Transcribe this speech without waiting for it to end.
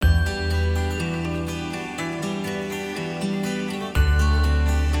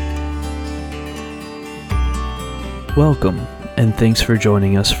Welcome, and thanks for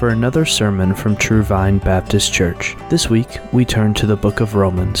joining us for another sermon from True Vine Baptist Church. This week, we turn to the book of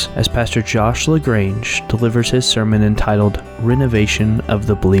Romans as Pastor Josh LaGrange delivers his sermon entitled Renovation of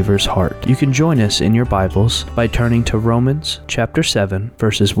the Believer's Heart. You can join us in your Bibles by turning to Romans chapter 7,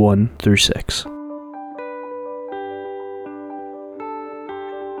 verses 1 through 6.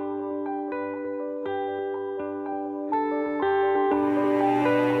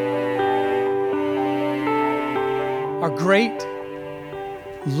 Our great,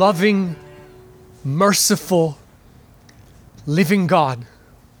 loving, merciful, living God,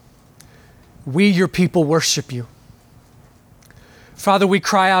 we, your people, worship you. Father, we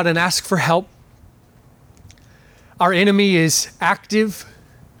cry out and ask for help. Our enemy is active,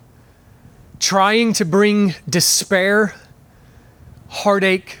 trying to bring despair,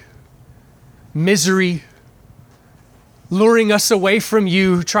 heartache, misery, luring us away from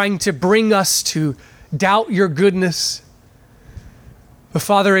you, trying to bring us to doubt your goodness. But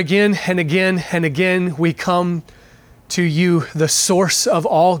Father, again and again and again, we come to you, the source of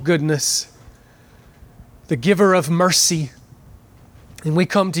all goodness, the giver of mercy. And we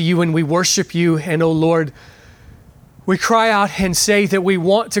come to you and we worship you. And oh Lord, we cry out and say that we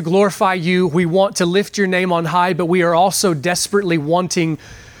want to glorify you. We want to lift your name on high, but we are also desperately wanting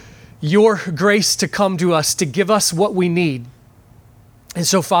your grace to come to us, to give us what we need. And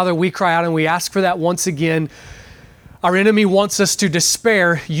so, Father, we cry out and we ask for that once again. Our enemy wants us to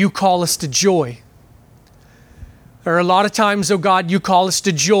despair. You call us to joy. There are a lot of times, oh God, you call us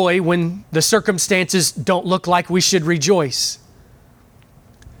to joy when the circumstances don't look like we should rejoice.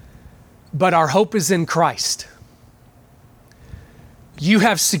 But our hope is in Christ. You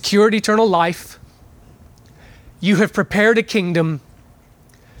have secured eternal life. You have prepared a kingdom.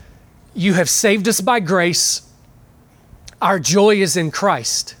 You have saved us by grace. Our joy is in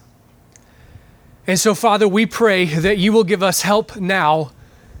Christ. And so, Father, we pray that you will give us help now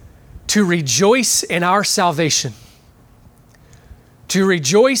to rejoice in our salvation, to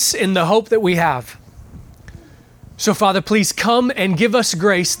rejoice in the hope that we have. So, Father, please come and give us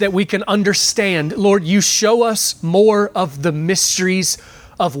grace that we can understand. Lord, you show us more of the mysteries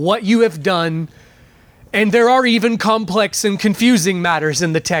of what you have done. And there are even complex and confusing matters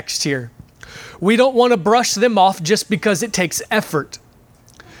in the text here. We don't want to brush them off just because it takes effort.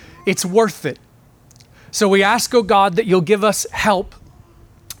 It's worth it. So we ask, oh God, that you'll give us help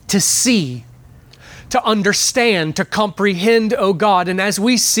to see, to understand, to comprehend, oh God. And as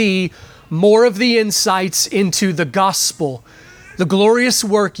we see more of the insights into the gospel, the glorious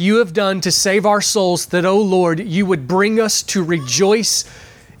work you have done to save our souls, that, oh Lord, you would bring us to rejoice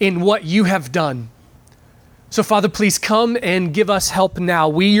in what you have done. So, Father, please come and give us help now.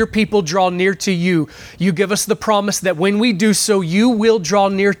 We, your people, draw near to you. You give us the promise that when we do so, you will draw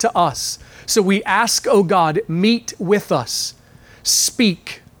near to us. So we ask, oh God, meet with us.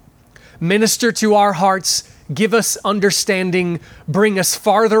 Speak. Minister to our hearts. Give us understanding. Bring us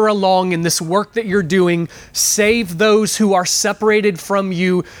farther along in this work that you're doing. Save those who are separated from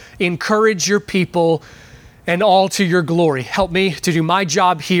you. Encourage your people, and all to your glory. Help me to do my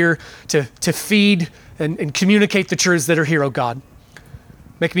job here, to feed and communicate the truths that are here, oh God.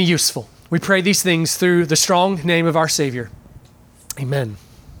 Make me useful. We pray these things through the strong name of our Savior. Amen.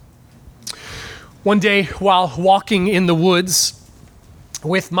 One day while walking in the woods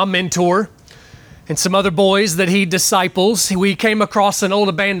with my mentor and some other boys that he disciples, we came across an old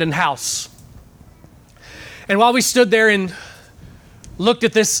abandoned house. And while we stood there and looked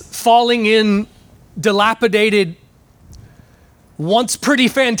at this falling in, dilapidated, once pretty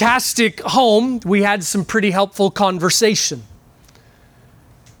fantastic home, we had some pretty helpful conversation.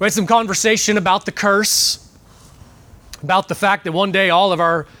 We had some conversation about the curse, about the fact that one day all of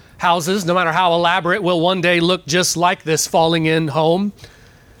our houses, no matter how elaborate, will one day look just like this falling in home.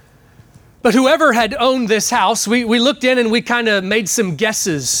 But whoever had owned this house, we looked in and we kind of made some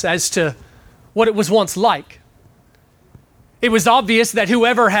guesses as to what it was once like. It was obvious that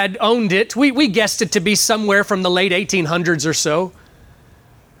whoever had owned it, we guessed it to be somewhere from the late 1800s or so.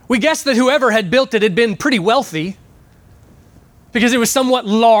 We guessed that whoever had built it had been pretty wealthy because it was somewhat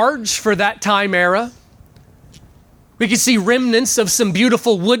large for that time era. We could see remnants of some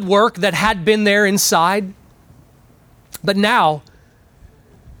beautiful woodwork that had been there inside. But now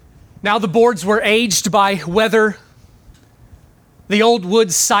the boards were aged by weather. The old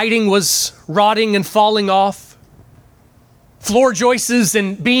wood siding was rotting and falling off. Floor joists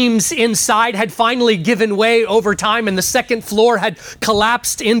and beams inside had finally given way over time, and the second floor had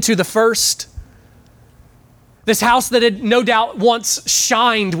collapsed into the first. This house that had no doubt once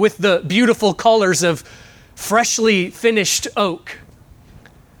shined with the beautiful colors of freshly finished oak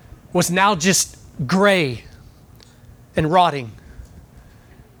was now just gray and rotting.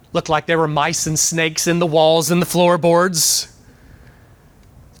 Looked like there were mice and snakes in the walls and the floorboards.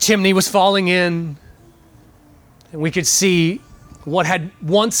 Chimney was falling in, and we could see what had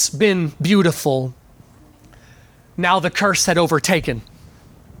once been beautiful. Now the curse had overtaken.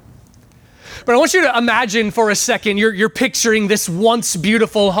 But I want you to imagine for a second, you're picturing this once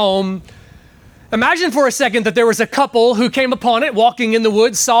beautiful home. Imagine for a second that there was a couple who came upon it, walking in the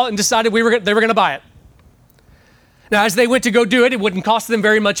woods, saw it, and decided they were going to buy it. Now, as they went to go do it, it wouldn't cost them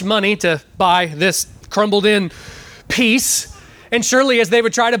very much money to buy this crumbled in piece. And surely as they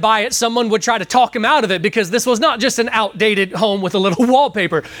would try to buy it, someone would try to talk them out of it, because this was not just an outdated home with a little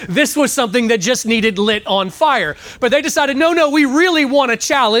wallpaper. This was something that just needed lit on fire. But they decided, no, we really want a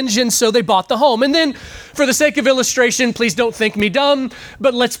challenge, and so they bought the home. And then, for the sake of illustration, please don't think me dumb,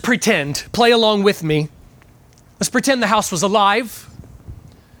 but let's pretend. Play along with me. Let's pretend the house was alive.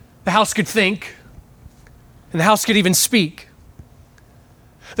 The house could think, and the house could even speak.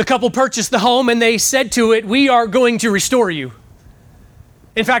 The couple purchased the home, and they said to it, "We are going to restore you.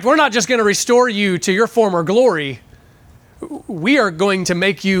 In fact, we're not just going to restore you to your former glory. We are going to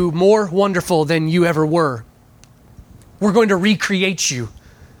make you more wonderful than you ever were. We're going to recreate you,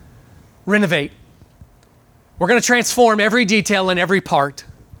 renovate. We're going to transform every detail and every part."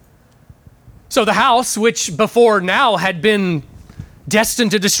 So the house, which before now had been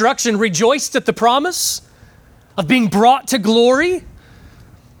destined to destruction, rejoiced at the promise of being brought to glory.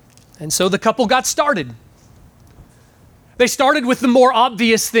 And so the couple got started. They started with the more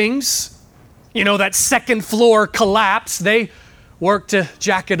obvious things. You know, that second floor collapse. They worked to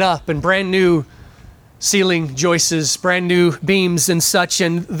jack it up, and brand new ceiling joists, brand new beams and such.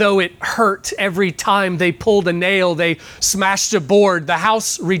 And though it hurt every time they pulled a nail, they smashed a board, the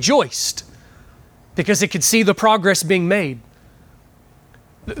house rejoiced because it could see the progress being made.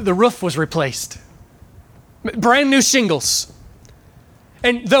 The roof was replaced. Brand new shingles.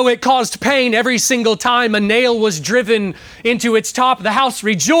 And though it caused pain every single time a nail was driven into its top, the house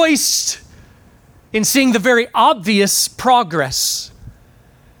rejoiced in seeing the very obvious progress.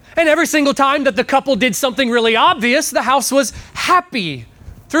 And every single time that the couple did something really obvious, the house was happy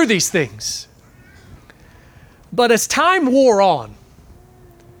through these things. But as time wore on,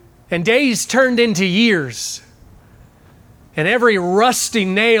 and days turned into years, and every rusty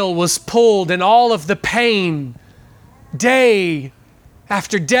nail was pulled, and all of the pain, day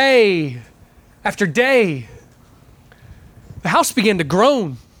after day after day, the house began to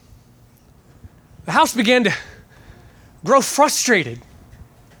groan. The house began to grow frustrated,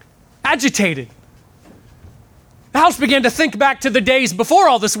 agitated. The house began to think back to the days before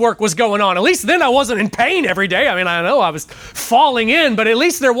all this work was going on. At least then I wasn't in pain every day. I mean, I know I was falling in, but at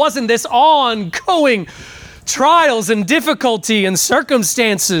least there wasn't this ongoing trials and difficulty and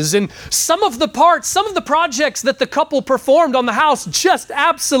circumstances. And some of the projects that the couple performed on the house just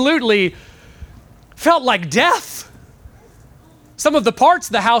absolutely felt like death. Some of the parts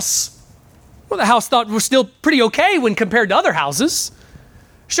the house thought were still pretty okay when compared to other houses.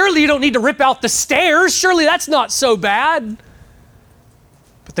 Surely you don't need to rip out the stairs. Surely that's not so bad.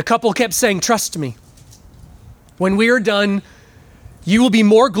 But the couple kept saying, "Trust me. When we are done, you will be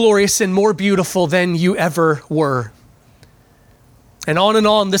more glorious and more beautiful than you ever were." And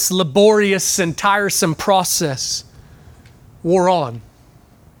on this laborious and tiresome process wore on.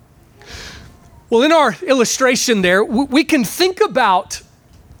 Well, in our illustration there, we can think about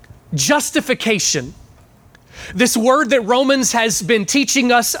justification. This word that Romans has been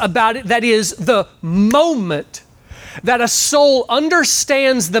teaching us about it, that is the moment that a soul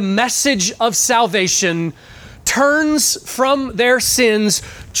understands the message of salvation, turns from their sins,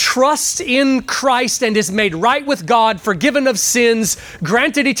 trusts in Christ, and is made right with God, forgiven of sins,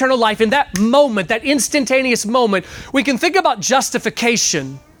 granted eternal life. In that moment, that instantaneous moment, we can think about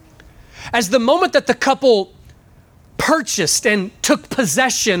justification as the moment that the couple purchased and took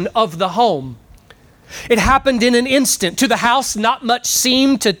possession of the home. It happened in an instant. To the house, not much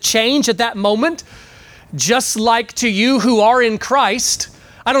seemed to change at that moment. Just like to you who are in Christ,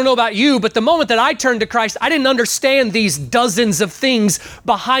 I don't know about you, but the moment that I turned to Christ, I didn't understand these dozens of things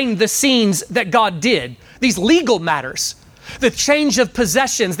behind the scenes that God did. These legal matters. The change of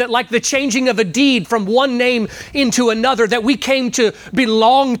possessions, that like the changing of a deed from one name into another, that we came to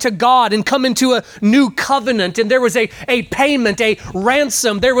belong to God and come into a new covenant. And there was a payment, a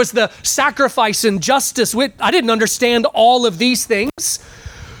ransom. There was the sacrifice and justice. I didn't understand all of these things.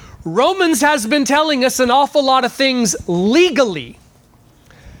 Romans has been telling us an awful lot of things legally,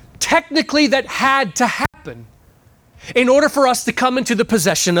 technically, that had to happen in order for us to come into the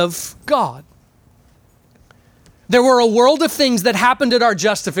possession of God. There were a world of things that happened at our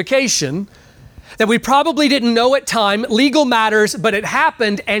justification, that we probably didn't know at time, legal matters, but it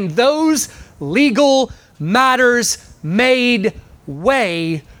happened, and those legal matters made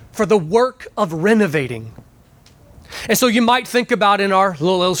way for the work of renovating. And so you might think about in our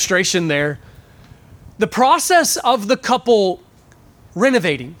little illustration there, the process of the couple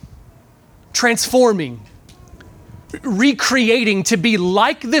renovating, transforming, recreating to be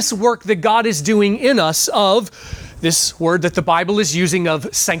like this work that God is doing in us of this word that the Bible is using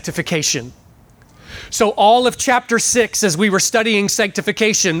of sanctification. So all of chapter 6, as we were studying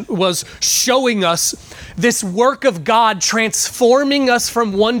sanctification, was showing us this work of God transforming us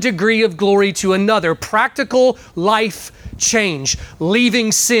from one degree of glory to another. Practical life change,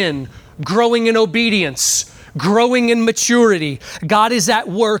 leaving sin, growing in obedience, growing in maturity. God is at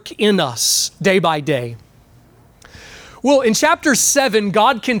work in us day by day. Well, in chapter 7,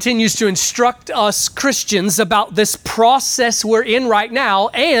 God continues to instruct us Christians about this process we're in right now,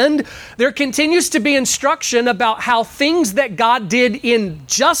 and there continues to be instruction about how things that God did in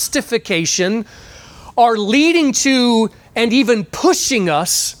justification are leading to and even pushing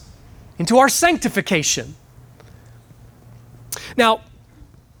us into our sanctification. Now,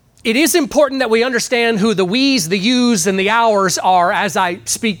 it is important that we understand who the we's, the you's, and the ours are as I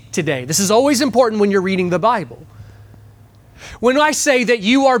speak today. This is always important when you're reading the Bible. When I say that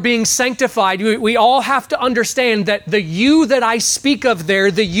you are being sanctified, we all have to understand that the you that I speak of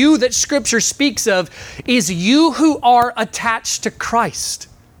there, the you that Scripture speaks of, is you who are attached to Christ.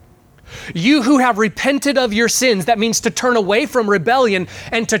 You who have repented of your sins. That means to turn away from rebellion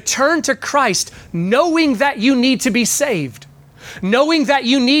and to turn to Christ, knowing that you need to be saved, knowing that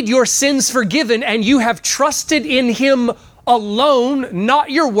you need your sins forgiven, and you have trusted in Him alone,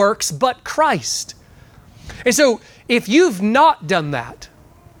 not your works, but Christ. And so, if you've not done that,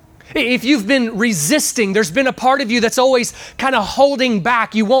 if you've been resisting, there's been a part of you that's always kind of holding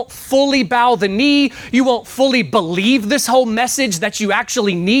back. You won't fully bow the knee. You won't fully believe this whole message that you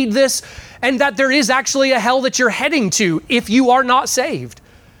actually need this and that there is actually a hell that you're heading to if you are not saved.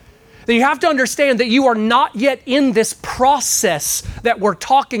 Then you have to understand that you are not yet in this process that we're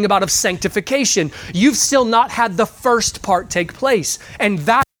talking about of sanctification. You've still not had the first part take place, and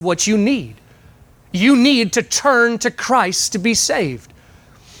that's what you need. You need to turn to Christ to be saved.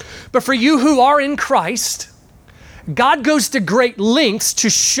 But for you who are in Christ, God goes to great lengths to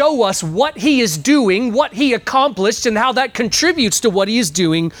show us what He is doing, what He accomplished, and how that contributes to what He is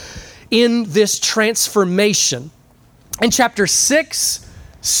doing in this transformation. In chapter 6,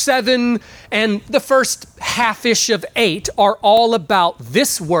 7, and the first half-ish of 8 are all about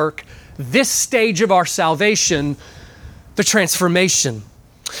this work, this stage of our salvation, the transformation.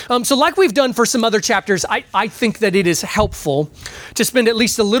 So like we've done for some other chapters, I think that it is helpful to spend at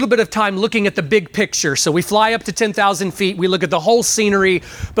least a little bit of time looking at the big picture. So we fly up to 10,000 feet, we look at the whole scenery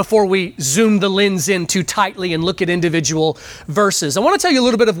before we zoom the lens in too tightly and look at individual verses. I want to tell you a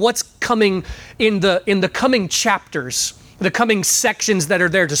little bit of what's coming in the coming chapters, the coming sections that are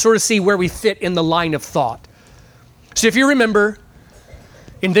there to sort of see where we fit in the line of thought. So if you remember,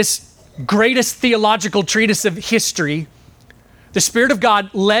 in this greatest theological treatise of history, the Spirit of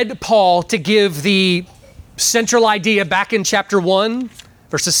God led Paul to give the central idea back in chapter 1,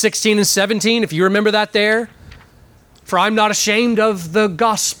 verses 16 and 17, if you remember that there. For I'm not ashamed of the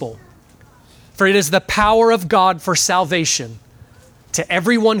gospel, for it is the power of God for salvation to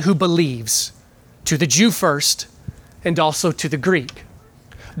everyone who believes, to the Jew first, and also to the Greek.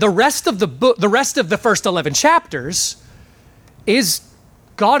 The rest of the book, the rest of the first 11 chapters is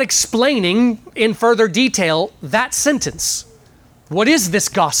God explaining in further detail that sentence. What is this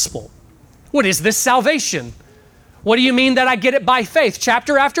gospel? What is this salvation? What do you mean that I get it by faith?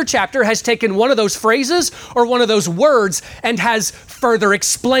 Chapter after chapter has taken one of those phrases or one of those words and has further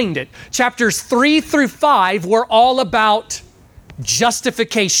explained it. Chapters 3 through 5 were all about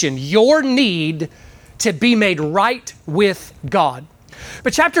justification, your need to be made right with God.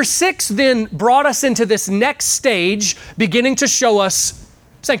 But chapter 6 then brought us into this next stage, beginning to show us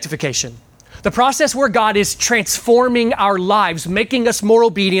sanctification. The process where God is transforming our lives, making us more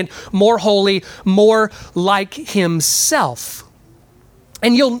obedient, more holy, more like Himself.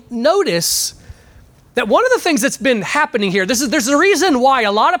 And you'll notice that one of the things that's been happening here, there's a reason why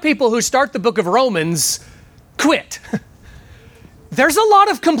a lot of people who start the book of Romans quit. There's a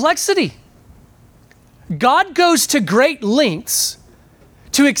lot of complexity. God goes to great lengths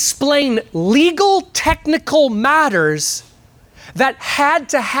to explain legal, technical matters that had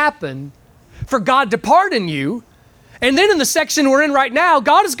to happen for God to pardon you. And then in the section we're in right now,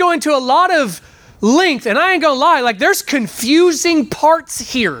 God is going to a lot of length, and I ain't gonna lie, like there's confusing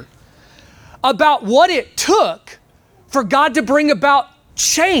parts here about what it took for God to bring about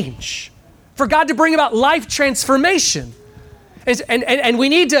change, for God to bring about life transformation. And we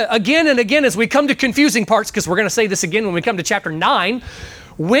need to, again and again, as we come to confusing parts, because we're going to say this again when we come to chapter 9,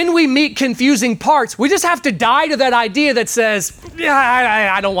 when we meet confusing parts, we just have to die to that idea that says,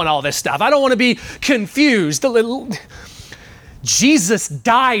 yeah, I don't want all this stuff. I don't want to be confused. Jesus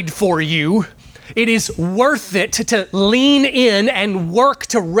died for you. It is worth it to lean in and work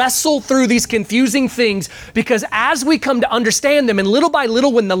to wrestle through these confusing things, because as we come to understand them, and little by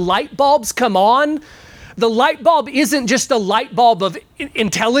little, when the light bulbs come on, the light bulb isn't just a light bulb of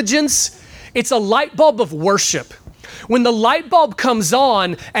intelligence, it's a light bulb of worship. When the light bulb comes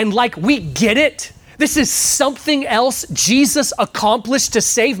on and like we get it, this is something else Jesus accomplished to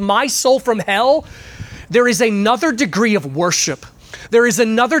save my soul from hell, there is another degree of worship. There is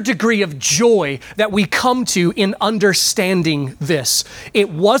another degree of joy that we come to in understanding this. It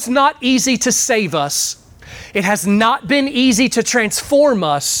was not easy to save us. It has not been easy to transform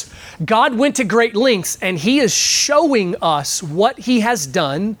us. God went to great lengths, and he is showing us what he has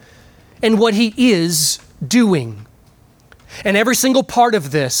done and what he is doing. And every single part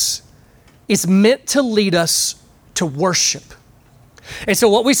of this is meant to lead us to worship. And so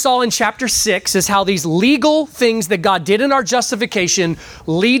what we saw in chapter 6 is how these legal things that God did in our justification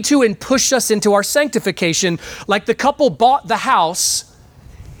lead to and push us into our sanctification, like the couple bought the house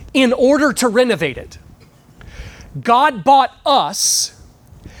in order to renovate it. God bought us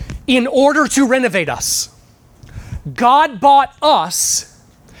in order to renovate us. God bought us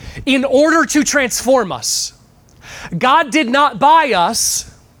in order to transform us. God did not buy us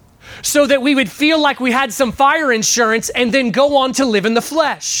so that we would feel like we had some fire insurance and then go on to live in the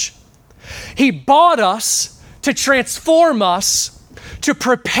flesh. He bought us to transform us, to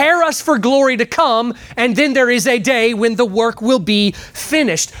prepare us for glory to come, and then there is a day when the work will be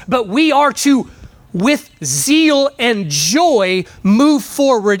finished. But we are to, with zeal and joy, move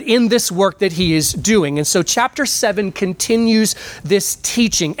forward in this work that he is doing. And so chapter 7 continues this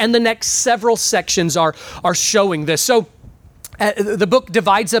teaching, and the next several sections are showing this. So the book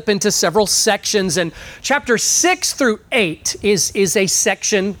divides up into several sections, and chapter 6 through 8 is a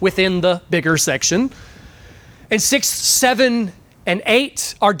section within the bigger section. And 6, 7, and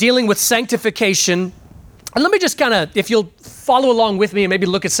 8 are dealing with sanctification. And let me just kind of, if you'll follow along with me and maybe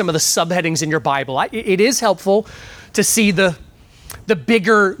look at some of the subheadings in your Bible. It is helpful to see the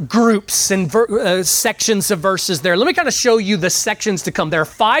bigger groups and sections of verses there. Let me kind of show you the sections to come. There are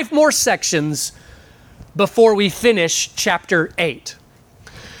 5 more sections before we finish chapter 8.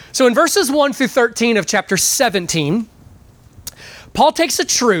 So in verses 1 through 13 of chapter 17, Paul takes a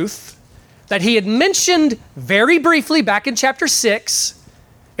truth that he had mentioned very briefly back in chapter 6,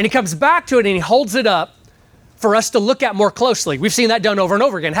 and he comes back to it and he holds it up for us to look at more closely. We've seen that done over and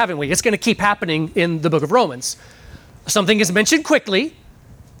over again, haven't we? It's going to keep happening in the book of Romans. Something is mentioned quickly,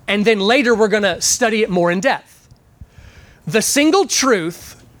 and then later we're going to study it more in depth. The single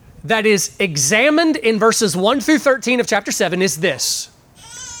truth that is examined in verses 1 through 13 of chapter 7 is this: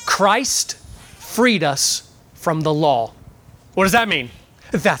 Christ freed us from the law. What does that mean?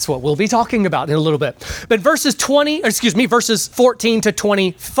 That's what we'll be talking about in a little bit. But verses 14 to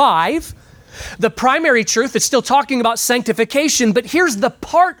 25, the primary truth, it's still talking about sanctification, but here's the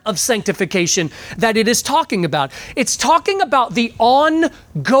part of sanctification that it is talking about. It's talking about the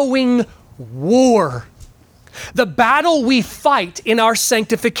ongoing war, the battle we fight in our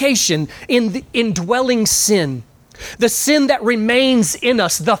sanctification, in the indwelling sin, the sin that remains in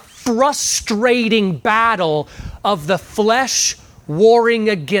us, the frustrating battle of the flesh warring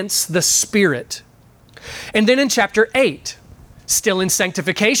against the spirit. And then in chapter 8, still in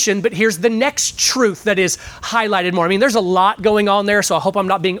sanctification, but here's the next truth that is highlighted more. I mean, there's a lot going on there, so I hope I'm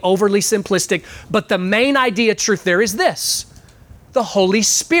not being overly simplistic, but the main idea truth there is this: the Holy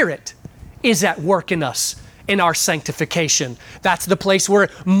Spirit is at work in us in our sanctification. That's the place where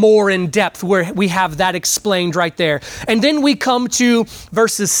more in depth, where we have that explained right there. And then we come to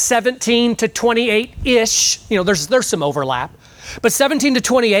verses 17 to 28-ish. You know, there's some overlap, but 17 to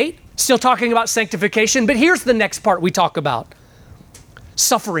 28, still talking about sanctification. But here's the next part we talk about: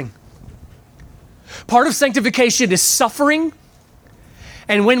 suffering. Part of sanctification is suffering.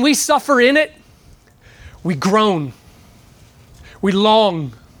 And when we suffer in it, we groan, we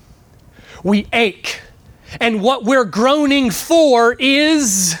long, we ache. And what we're groaning for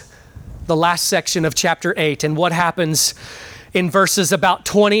is the last section of chapter 8. And what happens in verses about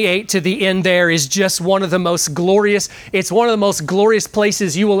 28 to the end there is just one of the most glorious, it's one of the most glorious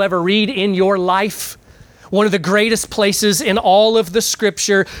places you will ever read in your life. One of the greatest places in all of the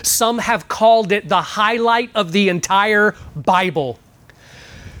scripture. Some have called it the highlight of the entire Bible.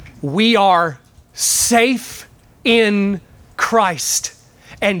 We are safe in Christ,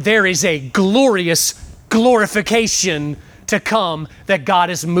 And there is a glorious glorification to come that God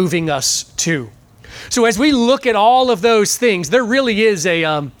is moving us to. So as we look at all of those things, there really is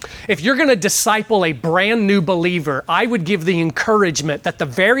if you're going to disciple a brand new believer, I would give the encouragement that the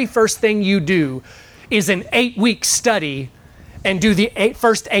very first thing you do is an 8-week study and do the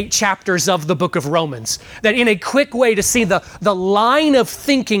first 8 chapters of the book of Romans. That in a quick way to see the line of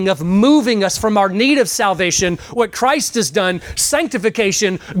thinking of moving us from our need of salvation, what Christ has done,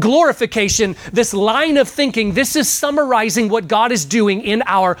 sanctification, glorification, this line of thinking, this is summarizing what God is doing in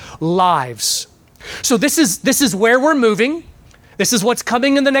our lives. So this is where we're moving. This is what's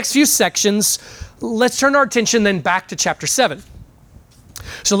coming in the next few sections. Let's turn our attention then back to chapter 7.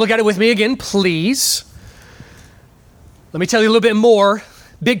 So look at it with me again, please. Let me tell you a little bit more,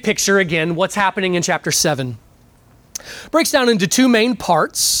 big picture again, what's happening in chapter 7. Breaks down into 2 main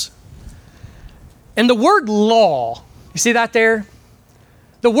parts. And the word law, you see that there?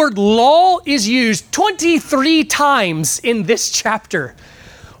 The word law is used 23 times in this chapter.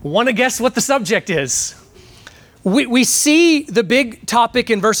 Want to guess what the subject is? We see the big topic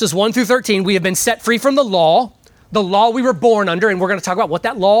in verses 1 through 13. We have been set free from the law we were born under, and we're going to talk about what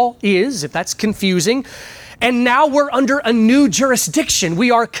that law is, if that's confusing. And now we're under a new jurisdiction. We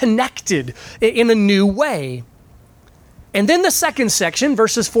are connected in a new way. And then the second section,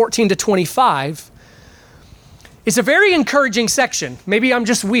 verses 14 to 25, is a very encouraging section. Maybe I'm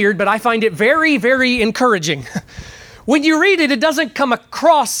just weird, but I find it very, very encouraging. When you read it, it doesn't come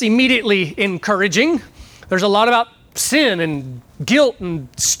across immediately encouraging. There's a lot about sin and guilt and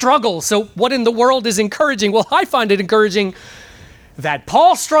struggle. So what in the world is encouraging? Well, I find it encouraging that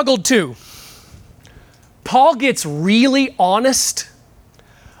Paul struggled too. Paul gets really honest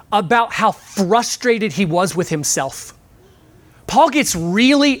about how frustrated he was with himself. Paul gets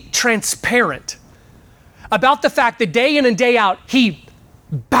really transparent about the fact that day in and day out, he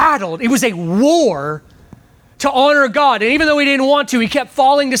battled. It was a war to honor God. And even though he didn't want to, he kept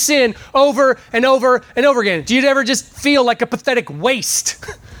falling to sin over and over and over again. Do you ever just feel like a pathetic waste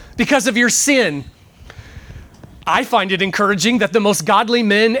because of your sin? I find it encouraging that the most godly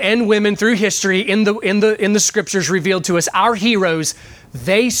men and women through history in the scriptures revealed to us, our heroes,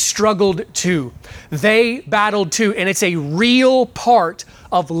 they struggled too. They battled too. And it's a real part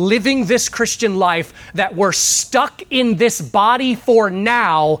of living this Christian life that we're stuck in this body for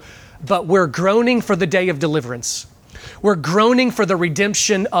now, but we're groaning for the day of deliverance. We're groaning for the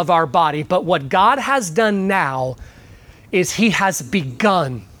redemption of our body. But what God has done now is he has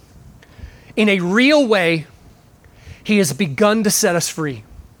begun in a real way. He has begun to set us free.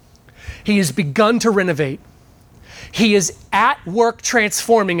 He has begun to renovate. He is at work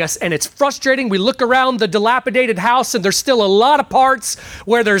transforming us, and it's frustrating. We look around the dilapidated house, and there's still a lot of parts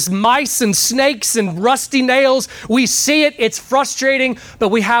where there's mice and snakes and rusty nails. We see it. It's frustrating, but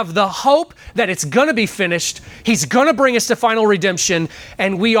we have the hope that it's going to be finished. He's going to bring us to final redemption,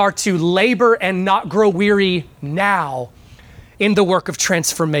 and we are to labor and not grow weary now in the work of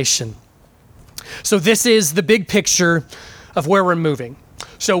transformation. So this is the big picture of where we're moving.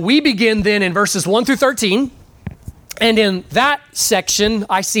 So we begin then in verses 1 through 13. And in that section,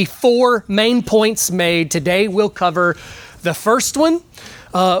 I see 4 main points made. Today we'll cover the first one,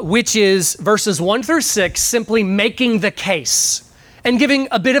 which is verses 1 through 6, simply making the case and giving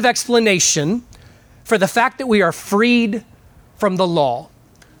a bit of explanation for the fact that we are freed from the law.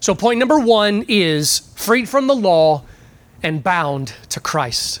 So point number 1 is freed from the law and bound to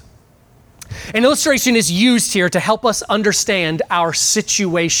Christ. An illustration is used here to help us understand our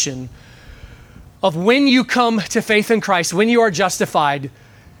situation of when you come to faith in Christ, when you are justified,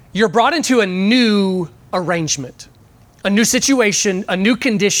 you're brought into a new arrangement, a new situation, a new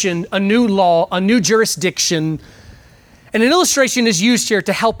condition, a new law, a new jurisdiction. And an illustration is used here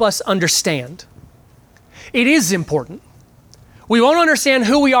to help us understand. It is important. We won't understand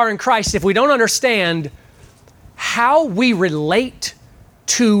who we are in Christ if we don't understand how we relate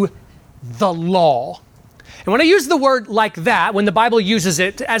to the law. And when I use the word like that, when the Bible uses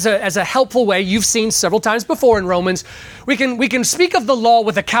it as a helpful way, you've seen several times before in Romans, we can speak of the law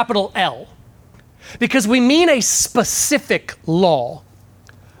with a capital L because we mean a specific law.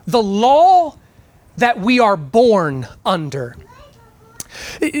 The law that we are born under.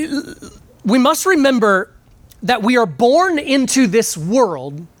 We must remember that we are born into this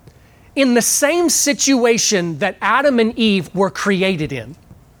world in the same situation that Adam and Eve were created in.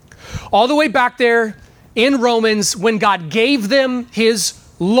 All the way back there in Romans, when God gave them his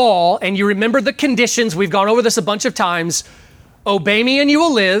law, and you remember the conditions, we've gone over this a bunch of times, obey me and you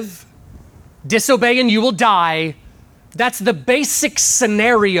will live, disobey and you will die. That's the basic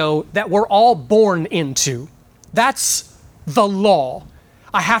scenario that we're all born into. That's the law.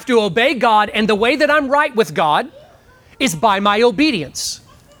 I have to obey God, and the way that I'm right with God is by my obedience.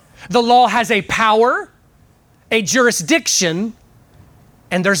 The law has a power, a jurisdiction,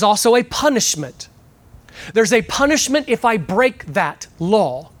 and there's also a punishment. There's a punishment if I break that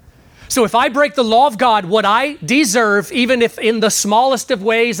law. So if I break the law of God, what I deserve, even if in the smallest of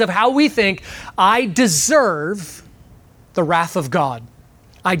ways of how we think, I deserve the wrath of God.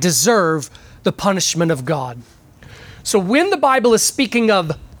 I deserve the punishment of God. So when the Bible is speaking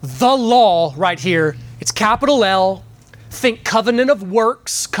of the law right here, it's capital L. Think covenant of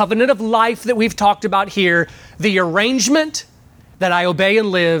works, covenant of life that we've talked about here, the arrangement that I obey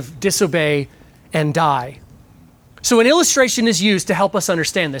and live, disobey and die. So an illustration is used to help us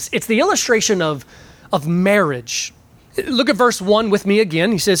understand this. It's the illustration of marriage. Look at verse 1 with me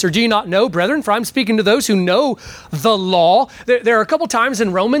again. He says, "Or do you not know, brethren, for I'm speaking to those who know the law." There are a couple times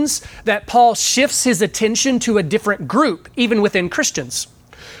in Romans that Paul shifts his attention to a different group, even within Christians.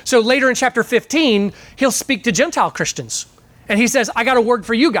 So later in chapter 15, he'll speak to Gentile Christians. And he says, I got a word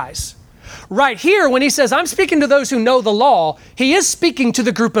for you guys. Right here, when he says, I'm speaking to those who know the law, he is speaking to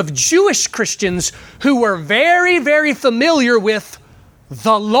the group of Jewish Christians who were very, very familiar with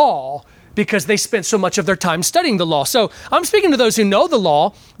the law because they spent so much of their time studying the law. So I'm speaking to those who know the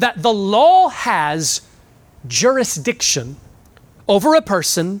law, that the law has jurisdiction over a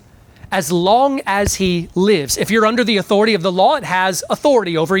person as long as he lives. If you're under the authority of the law, it has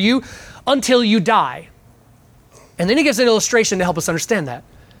authority over you until you die. And then he gives an illustration to help us understand that.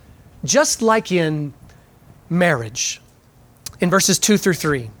 Just like in marriage, in verses 2 through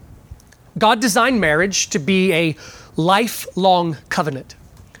 3, God designed marriage to be a lifelong covenant.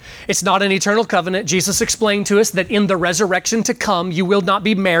 It's not an eternal covenant. Jesus explained to us that in the resurrection to come, you will not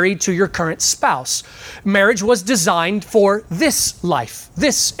be married to your current spouse. Marriage was designed for this life,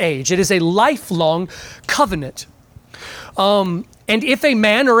 this age. It is a lifelong covenant. And if a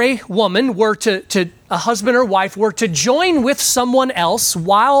man or a woman were a husband or wife were to join with someone else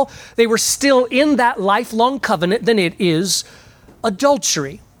while they were still in that lifelong covenant, then it is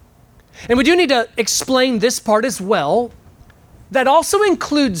adultery. And we do need to explain this part as well. That also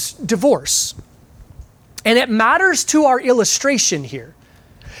includes divorce. And it matters to our illustration here.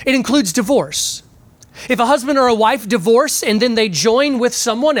 It includes divorce. If a husband or a wife divorce and then they join with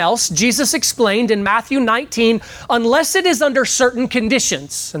someone else, Jesus explained in Matthew 19, unless it is under certain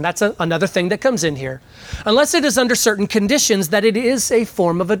conditions, and that's another thing that comes in here, unless it is under certain conditions, that it is a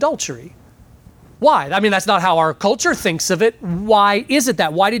form of adultery. Why? I mean, that's not how our culture thinks of it. Why is it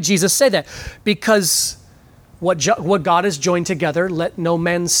that? Why did Jesus say that? Because what God has joined together, let no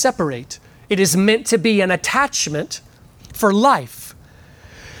man separate. It is meant to be an attachment for life.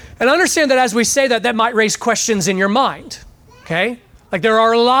 And understand that as we say that, that might raise questions in your mind, okay? Like there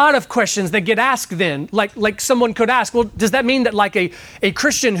are a lot of questions that get asked then. Like someone could ask, well, does that mean that like a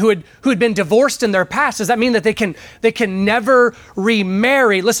Christian who had been divorced in their past, does that mean that they can never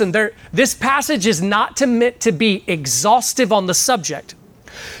remarry? Listen, this passage is not meant to be exhaustive on the subject,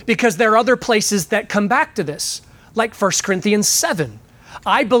 because there are other places that come back to this, like 1 Corinthians 7,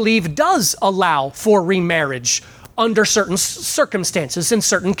 I believe does allow for remarriage under certain circumstances and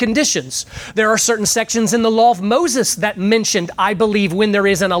certain conditions. There are certain sections in the law of Moses that mentioned, I believe, when there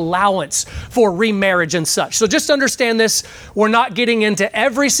is an allowance for remarriage and such. So just understand this. We're not getting into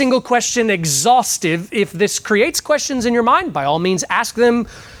every single question exhaustive. If this creates questions in your mind, by all means, ask them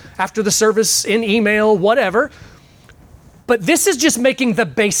after the service, in email, whatever. But this is just making the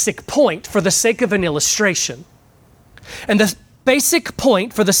basic point for the sake of an illustration. And the basic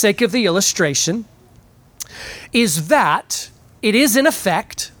point for the sake of the illustration is that it is in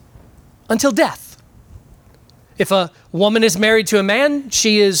effect until death. If a woman is married to a man,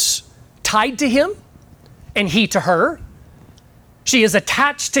 she is tied to him and he to her. She is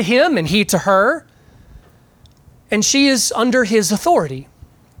attached to him and he to her. And she is under his authority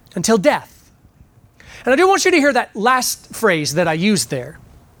until death. And I do want you to hear that last phrase that I used there.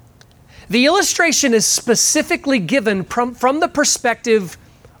 The illustration is specifically given from the perspective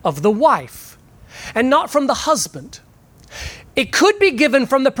of the wife and not from the husband. It could be given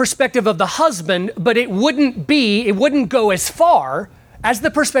from the perspective of the husband, but it wouldn't go as far as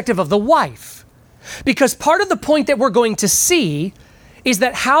the perspective of the wife. Because part of the point that we're going to see is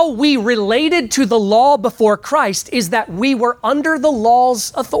that how we related to the law before Christ is that we were under the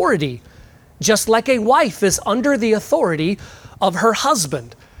law's authority, just like a wife is under the authority of her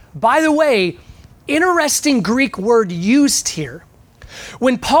husband. By the way, interesting Greek word used here.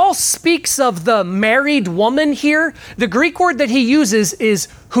 When Paul speaks of the married woman here, the Greek word that he uses is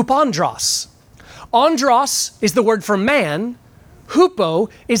hupandros. Andros is the word for man. Hupo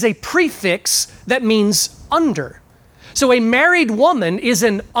is a prefix that means under. So a married woman is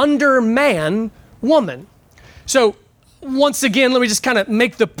an underman woman. So once again, let me just kind of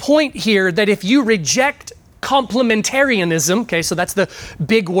make the point here that if you reject complementarianism, okay, so that's the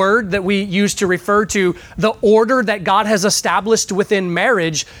big word that we use to refer to the order that God has established within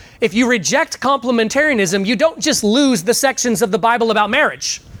marriage. If you reject complementarianism, you don't just lose the sections of the Bible about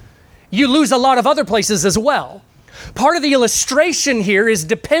marriage. You lose a lot of other places as well. Part of the illustration here is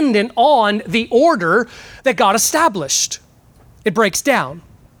dependent on the order that God established. It breaks down.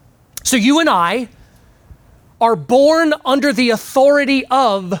 So you and I are born under the authority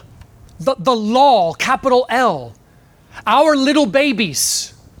of the law, capital L. Our little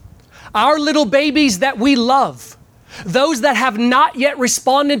babies that we love, those that have not yet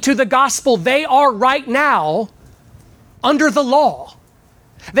responded to the gospel, they are right now under the law.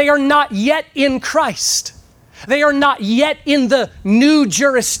 They are not yet in Christ. They are not yet in the new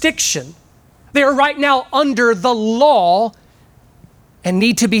jurisdiction. They are right now under the law and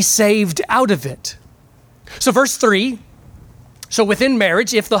need to be saved out of it. So verse 3, so within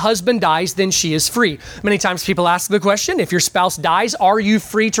marriage, if the husband dies, then she is free. Many times people ask the question, if your spouse dies, are you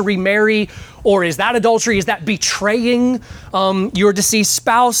free to remarry? Or is that adultery? Is that betraying your deceased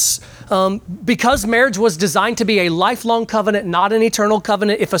spouse? Because marriage was designed to be a lifelong covenant, not an eternal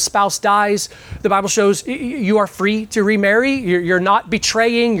covenant, if a spouse dies, the Bible shows you are free to remarry. You're not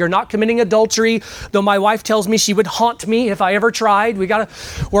betraying. You're not committing adultery. Though my wife tells me she would haunt me if I ever tried. We got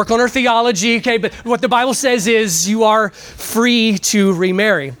to work on her theology, okay? But what the Bible says is you are free to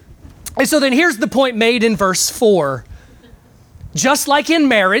remarry. And so then here's the point made in verse 4. Just like in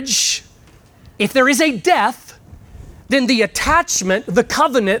marriage, if there is a death, then the attachment, the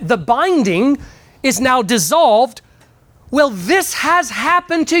covenant, the binding is now dissolved. Well, this has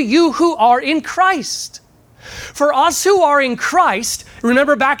happened to you who are in Christ. For us who are in Christ,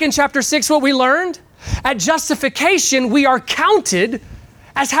 remember back in chapter 6 what we learned? At justification, we are counted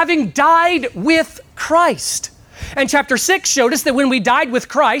as having died with Christ. And chapter 6 showed us that when we died with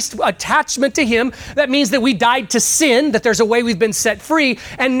Christ, attachment to Him, that means that we died to sin, that there's a way we've been set free.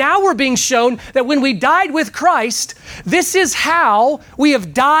 And now we're being shown that when we died with Christ, this is how we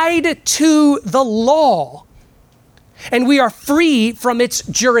have died to the law. And we are free from its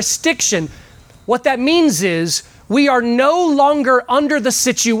jurisdiction. What that means is we are no longer under the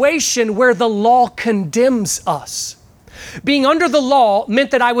situation where the law condemns us. Being under the law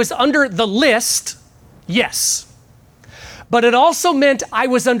meant that I was under the list, yes. But it also meant I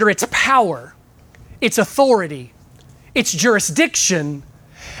was under its power, its authority, its jurisdiction,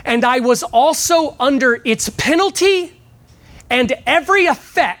 and I was also under its penalty and every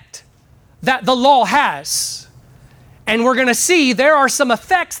effect that the law has. And we're going to see there are some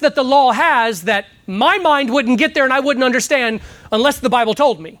effects that the law has that my mind wouldn't get there and I wouldn't understand unless the Bible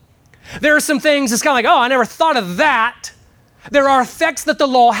told me. There are some things it's kind of like, oh, I never thought of that. There are effects that the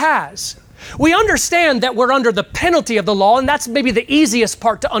law has. We understand that we're under the penalty of the law, and that's maybe the easiest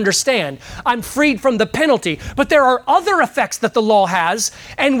part to understand. I'm freed from the penalty, but there are other effects that the law has,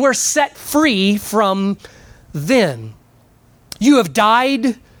 and we're set free from them. You have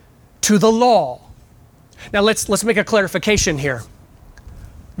died to the law. Now let's make a clarification here.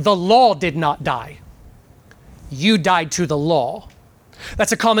 The law did not die. You died to the law.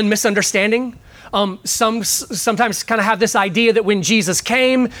 That's a common misunderstanding. Sometimes kind of have this idea that when Jesus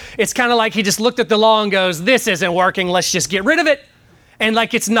came, it's kind of like He just looked at the law and goes, this isn't working, let's just get rid of it. And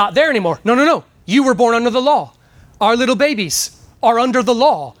like it's not there anymore. No. You were born under the law. Our little babies are under the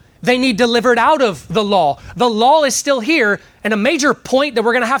law. They need delivered out of the law. The law is still here. And a major point that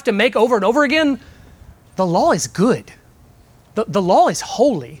we're going to have to make over and over again, the law is good. The law is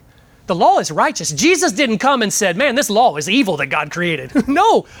holy. The law is righteous. Jesus didn't come and said, man, this law is evil that God created.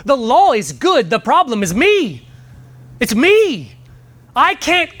 No, the law is good. The problem is me. It's me. I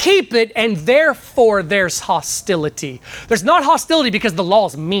can't keep it, and therefore there's hostility. There's not hostility because the law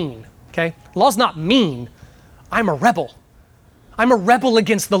is mean, okay? The law's not mean. I'm a rebel. I'm a rebel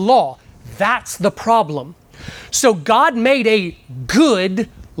against the law. That's the problem. So God made a good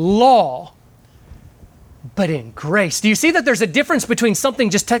law, but in grace. Do you see that there's a difference between something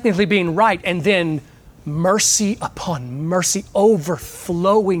just technically being right and then mercy upon mercy,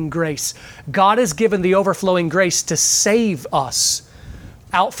 overflowing grace? God has given the overflowing grace to save us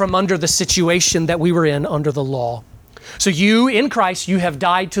out from under the situation that we were in under the law. So you in Christ, you have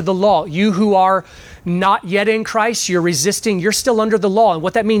died to the law. You who are not yet in Christ, you're resisting, you're still under the law. And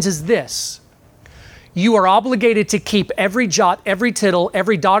what that means is this. You are obligated to keep every jot, every tittle,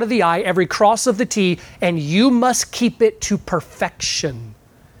 every dot of the I, every cross of the T, and you must keep it to perfection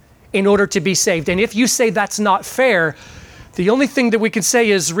in order to be saved. And if you say that's not fair, The only thing that we can say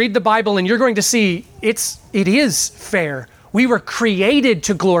is read the Bible and you're going to see it is fair. We were created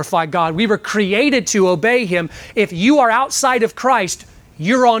to glorify God. We were created to obey Him. If you are outside of Christ,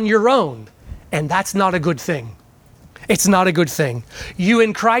 you're on your own. And that's not a good thing. It's not a good thing. You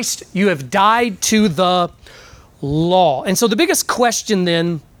in Christ, you have died to the law. And so the biggest question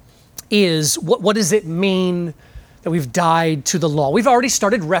then is, what does it mean that we've died to the law? We've already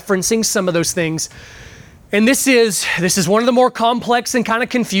started referencing some of those things. And this is one of the more complex and kind of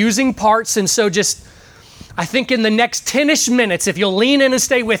confusing parts. And so I think in the next 10-ish minutes, if you'll lean in and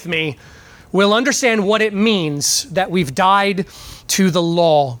stay with me, we'll understand what it means that we've died to the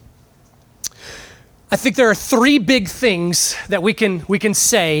law. I think there are three big things that we can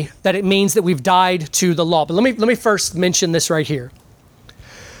say that it means that we've died to the law. But let me first mention this right here.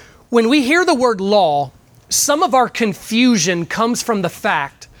 When we hear the word law, some of our confusion comes from the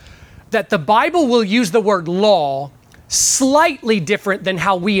fact that the Bible will use the word law slightly different than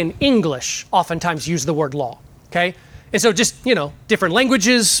how we in English oftentimes use the word law, okay? And so just, different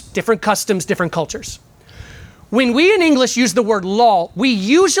languages, different customs, different cultures. When we in English use the word law, we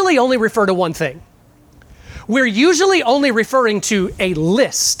usually only refer to one thing. We're usually only referring to a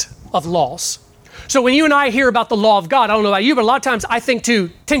list of laws. So when you and I hear about the law of God, I don't know about you, but a lot of times I think to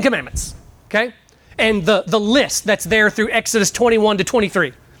 10 Commandments, okay? And the list that's there through Exodus 21 to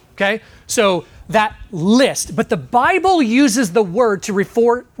 23, okay? So that list. But the Bible uses the word to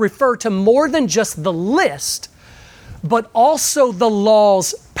refer to more than just the list, but also the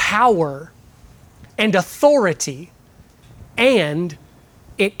law's power and authority, and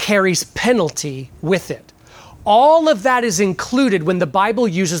it carries penalty with it. All of that is included when the Bible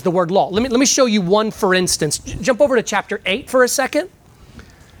uses the word law. Let me show you one for instance. Jump over to chapter 8 for a second.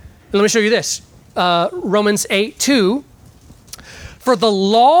 And let me show you this. Romans 8:2. For the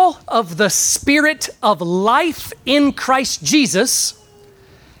law of the Spirit of life in Christ Jesus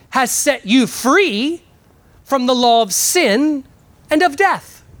has set you free from the law of sin and of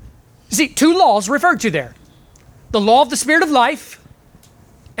death. You see, two laws referred to there. The law of the Spirit of life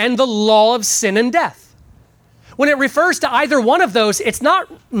and the law of sin and death. When it refers to either one of those, it's not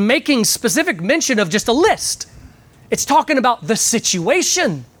making specific mention of just a list. It's talking about the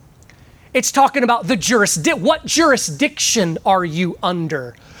situation. It's talking about the jurisdiction. What jurisdiction are you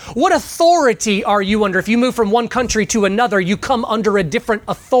under? What authority are you under? If you move from one country to another, you come under a different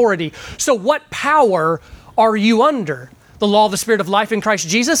authority. So what power are you under? The law of the Spirit of life in Christ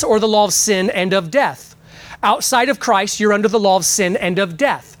Jesus or the law of sin and of death? Outside of Christ, you're under the law of sin and of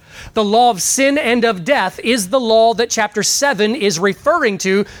death. The law of sin and of death is the law that chapter 7 is referring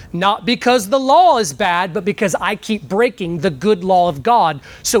to, not because the law is bad, but because I keep breaking the good law of God.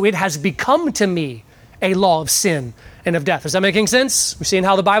 So it has become to me a law of sin and of death. Is that making sense? We're seeing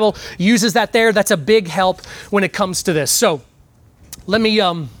how the Bible uses that there. That's a big help when it comes to this. So let me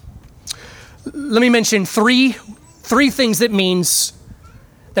mention three things that means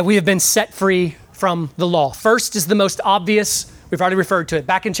that we have been set free from the law. First is the most obvious. We've already referred to it.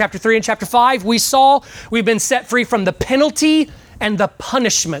 Back in chapter 3 and chapter 5, we saw we've been set free from the penalty and the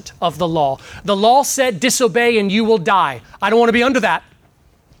punishment of the law. The law said, disobey and you will die. I don't want to be under that.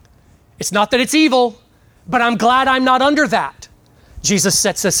 It's not that it's evil, but I'm glad I'm not under that. Jesus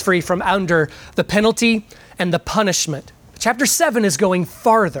sets us free from under the penalty and the punishment. Chapter 7 is going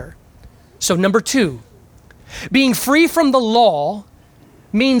farther. So number 2, being free from the law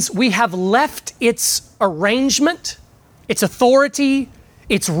means we have left its arrangement, its authority,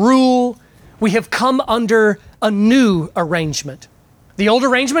 its rule. We have come under a new arrangement. The old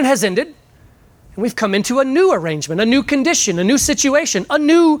arrangement has ended, and we've come into a new arrangement, a new condition, a new situation, a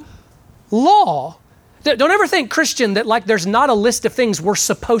new law. Don't ever think, Christian, that like there's not a list of things we're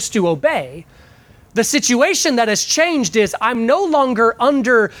supposed to obey. The situation that has changed is I'm no longer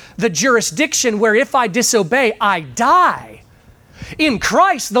under the jurisdiction where if I disobey, I die. In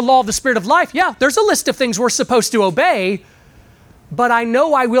Christ, the law of the Spirit of life, yeah, there's a list of things we're supposed to obey, but I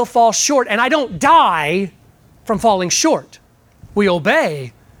know I will fall short, and I don't die from falling short. We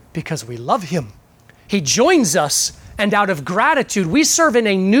obey because we love Him. He joins us, and out of gratitude, we serve in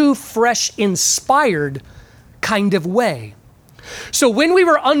a new, fresh, inspired kind of way. So when we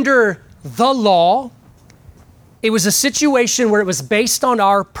were under the law, it was a situation where it was based on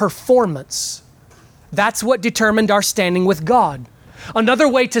our performance. That's what determined our standing with God. Another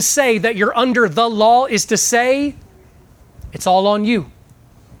way to say that you're under the law is to say, it's all on you.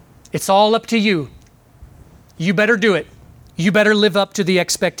 It's all up to you. You better do it. You better live up to the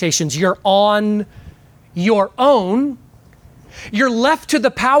expectations. You're on your own. You're left to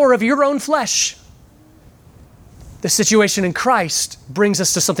the power of your own flesh. The situation in Christ brings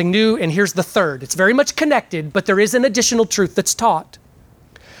us to something new, and here's the third. It's very much connected, but there is an additional truth that's taught.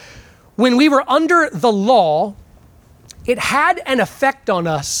 When we were under the law, it had an effect on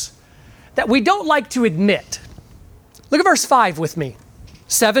us that we don't like to admit. Look at verse 5 with me.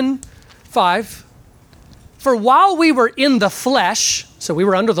 7:5. For while we were in the flesh, so we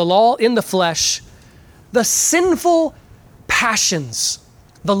were under the law in the flesh, the sinful passions,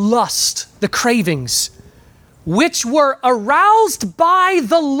 the lust, the cravings, which were aroused by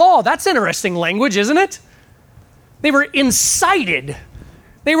the law. That's interesting language, isn't it? They were incited.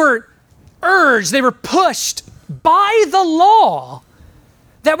 They were urged. They were pushed by the law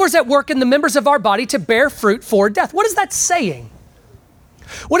that was at work in the members of our body to bear fruit for death. What is that saying?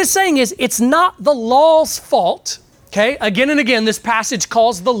 What it's saying is it's not the law's fault. Okay? Again and again, this passage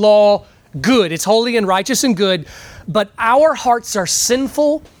calls the law good. It's holy and righteous and good. But our hearts are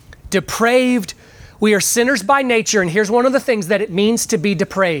sinful, depraved. We are sinners by nature. And here's one of the things that it means to be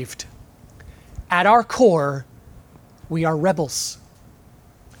depraved. At our core, we are rebels.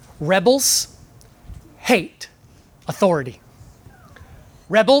 Rebels hate authority.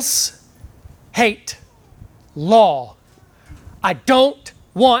 Rebels hate law. I don't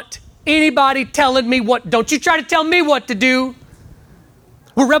want anybody telling me don't you try to tell me what to do.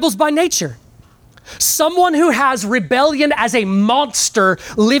 We're rebels by nature. Someone who has rebellion as a monster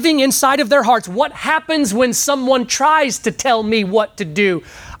living inside of their hearts. What happens when someone tries to tell me what to do?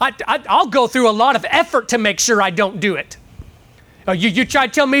 I'll go through a lot of effort to make sure I don't do it. You try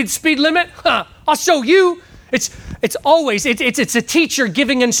to tell me the speed limit? I'll show you. It's always a teacher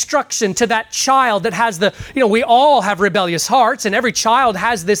giving instruction to that child that has we all have rebellious hearts, and every child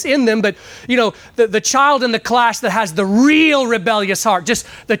has this in them, but the child in the class that has the real rebellious heart, just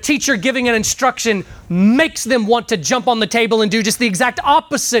the teacher giving an instruction makes them want to jump on the table and do just the exact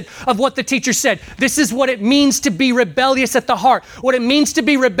opposite of what the teacher said. This is what it means to be rebellious at the heart. What it means to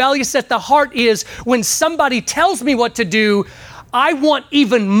be rebellious at the heart is when somebody tells me what to do, I want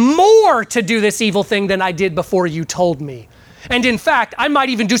even more to do this evil thing than I did before you told me. And in fact, I might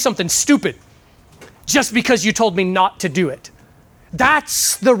even do something stupid just because you told me not to do it.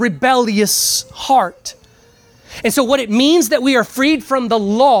 That's the rebellious heart. And so what it means that we are freed from the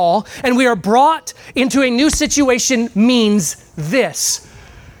law and we are brought into a new situation means this.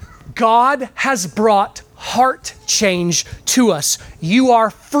 God has brought heart change to us. You are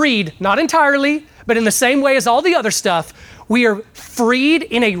freed, not entirely, but in the same way as all the other stuff, we are freed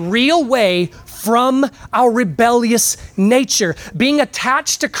in a real way from our rebellious nature. Being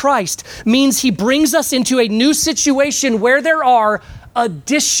attached to Christ means he brings us into a new situation where there are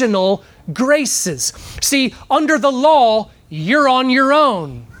additional graces. See, under the law, you're on your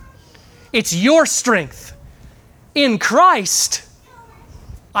own. It's your strength. In Christ,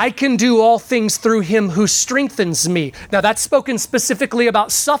 I can do all things through him who strengthens me. Now that's spoken specifically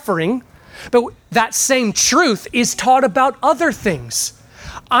about suffering, but that same truth is taught about other things.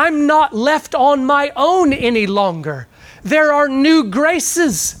 I'm not left on my own any longer. There are new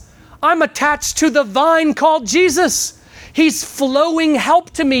graces. I'm attached to the vine called Jesus. He's flowing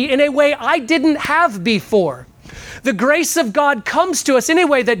help to me in a way I didn't have before. The grace of God comes to us in a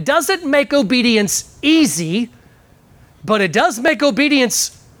way that doesn't make obedience easy, but it does make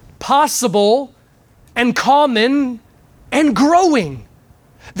obedience possible and common and growing.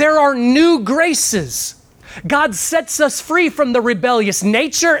 There are new graces. God sets us free from the rebellious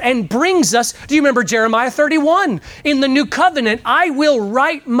nature and brings us, do you remember Jeremiah 31? In the new covenant, I will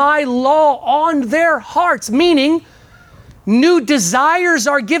write my law on their hearts, meaning new desires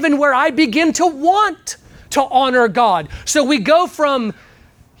are given where I begin to want to honor God. So we go from,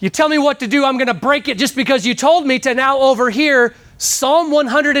 you tell me what to do, I'm going to break it just because you told me, to now over here, Psalm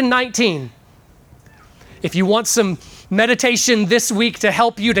 119. If you want some meditation this week to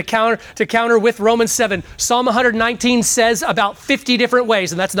help you to counter with Romans 7. Psalm 119 says about 50 different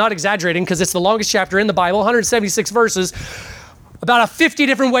ways, and that's not exaggerating because it's the longest chapter in the Bible, 176 verses, about 50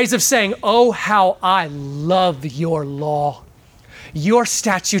 different ways of saying, oh, how I love your law. Your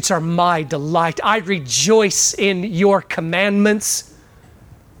statutes are my delight. I rejoice in your commandments.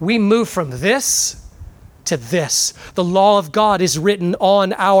 We move from this to this. The law of God is written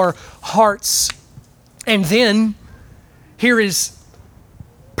on our hearts. And then here is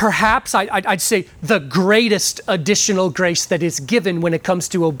perhaps, I'd say, the greatest additional grace that is given when it comes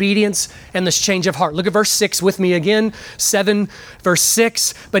to obedience and this change of heart. Look at verse 6 with me again, 7, verse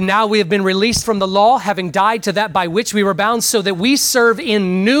 6. But now we have been released from the law, having died to that by which we were bound, so that we serve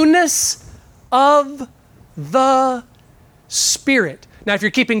in newness of the Spirit. Now, if you're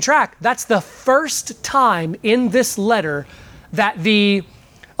keeping track, that's the first time in this letter that the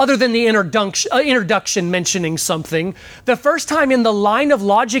other than the introduction mentioning something, the first time in the line of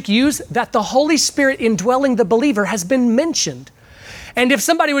logic used that the Holy Spirit indwelling the believer has been mentioned. And if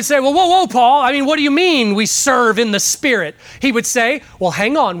somebody would say, well, whoa, Paul, I mean, what do you mean we serve in the Spirit? He would say, well,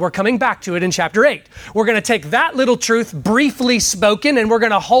 hang on, we're coming back to it in chapter 8. We're going to take that little truth briefly spoken and we're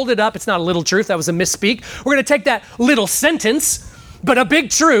going to hold it up. It's not a little truth, that was a misspeak. We're going to take that little sentence, but a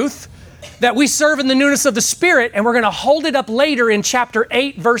big truth, that we serve in the newness of the Spirit, and we're going to hold it up later in chapter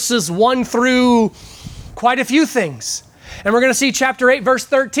 8, verses 1 through quite a few things. And we're going to see chapter 8, verse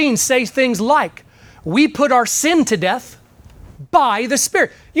 13 say things like, we put our sin to death by the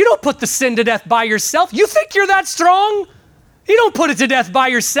Spirit. You don't put the sin to death by yourself. You think you're that strong? You don't put it to death by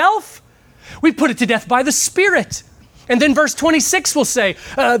yourself. We put it to death by the Spirit. And then verse 26 will say,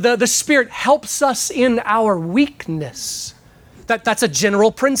 the Spirit helps us in our weakness. That's a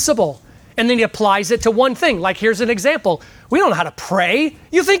general principle. And then he applies it to one thing. Like, here's an example. We don't know how to pray.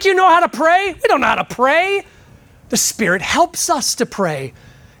 You think you know how to pray? We don't know how to pray. The Spirit helps us to pray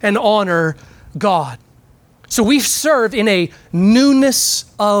and honor God. So we serve in a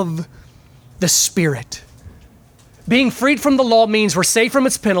newness of the Spirit. Being freed from the law means we're saved from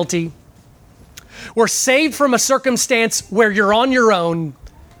its penalty. We're saved from a circumstance where you're on your own.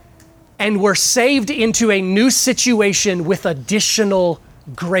 And we're saved into a new situation with additional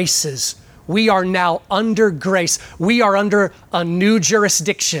graces. We are now under grace. We are under a new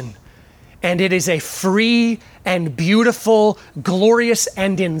jurisdiction. And it is a free and beautiful, glorious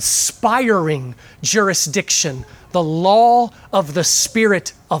and inspiring jurisdiction. The law of the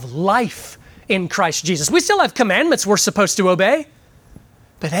Spirit of life in Christ Jesus. We still have commandments we're supposed to obey,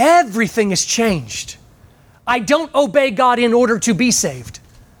 but everything has changed. I don't obey God in order to be saved.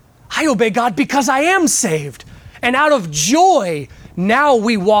 I obey God because I am saved. And out of joy, now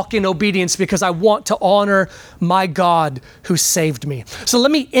we walk in obedience because I want to honor my God who saved me. So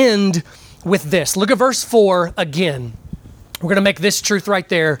let me end with this. Look at verse 4 again. We're going to make this truth right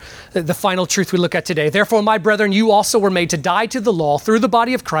there, the final truth we look at today. Therefore, my brethren, you also were made to die to the law through the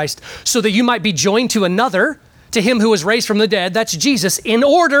body of Christ, so that you might be joined to another, to him who was raised from the dead, that's Jesus, in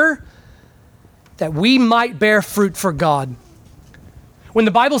order that we might bear fruit for God. When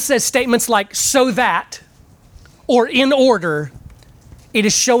the Bible says statements like so that, or in order, it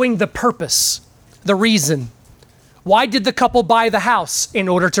is showing the purpose, the reason. Why did the couple buy the house? In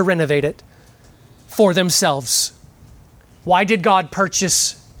order to renovate it for themselves. Why did God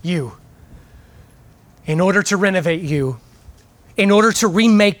purchase you? In order to renovate you, in order to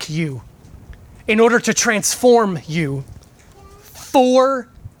remake you, in order to transform you for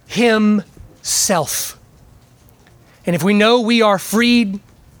himself. And if we know we are freed,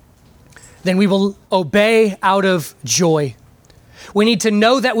 then we will obey out of joy. We need to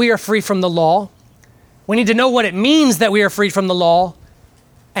know that we are free from the law. We need to know what it means that we are freed from the law.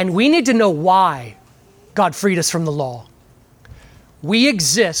 And we need to know why God freed us from the law. We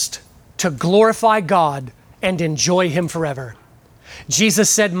exist to glorify God and enjoy him forever. Jesus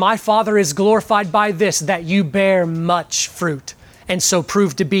said, my Father is glorified by this, that you bear much fruit, and so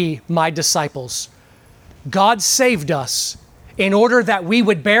prove to be my disciples. God saved us in order that we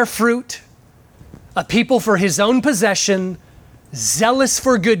would bear fruit, a people for his own possession, zealous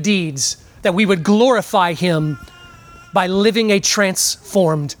for good deeds, that we would glorify him by living a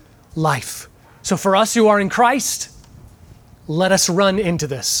transformed life. So for us who are in Christ, let us run into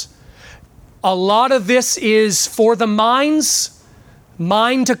this. A lot of this is for the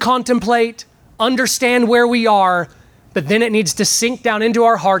mind to contemplate, understand where we are, but then it needs to sink down into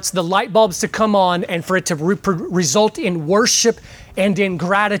our hearts, the light bulbs to come on, and for it to result in worship and in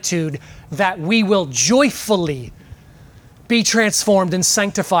gratitude, that we will joyfully be transformed and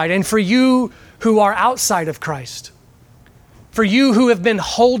sanctified. And for you who are outside of Christ, for you who have been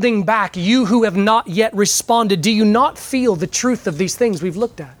holding back, you who have not yet responded, do you not feel the truth of these things we've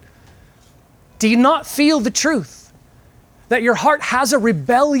looked at? Do you not feel the truth that your heart has a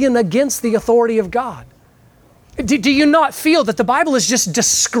rebellion against the authority of God? Do you not feel that the Bible is just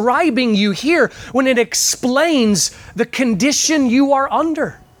describing you here when it explains the condition you are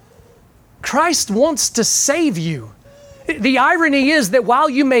under? Christ wants to save you. The irony is that while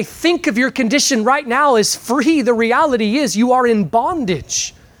you may think of your condition right now as free, the reality is you are in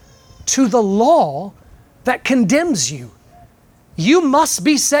bondage to the law that condemns you. You must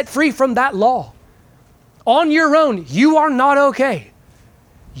be set free from that law. On your own, you are not okay.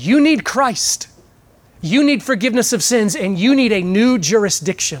 You need Christ. You need forgiveness of sins, and you need a new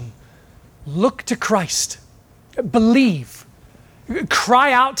jurisdiction. Look to Christ. Believe.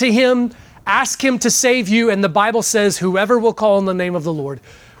 Cry out to him. Ask him to save you. And the Bible says, whoever will call on the name of the Lord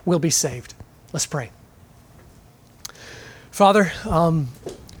will be saved. Let's pray. Father,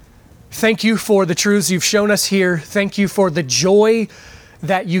 Thank you for the truths you've shown us here. Thank you for the joy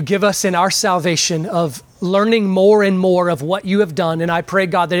that you give us in our salvation of learning more and more of what you have done. And I pray,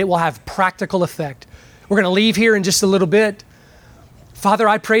 God, that it will have practical effect. We're going to leave here in just a little bit. Father,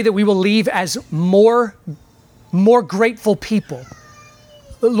 I pray that we will leave as more grateful people.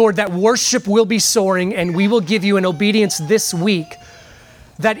 Lord, that worship will be soaring and we will give you an obedience this week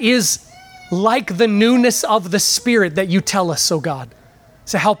that is like the newness of the Spirit that you tell us, oh God.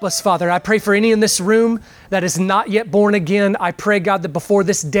 So help us, Father. I pray for any in this room that is not yet born again. I pray, God, that before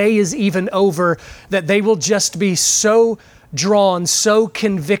this day is even over, that they will just be so drawn, so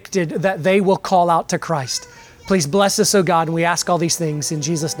convicted that they will call out to Christ. Please bless us, oh God, and we ask all these things in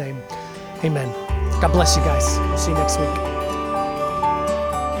Jesus' name. Amen. God bless you guys. We'll see you next week.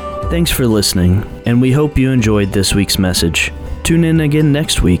 Thanks for listening, and we hope you enjoyed this week's message. Tune in again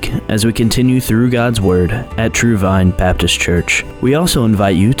next week as we continue through God's Word at True Vine Baptist Church. We also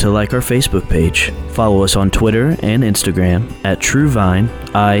invite you to like our Facebook page, follow us on Twitter and Instagram at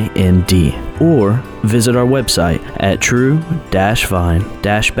TrueVineIND, or visit our website at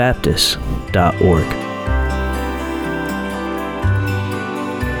true-vine-baptist.org.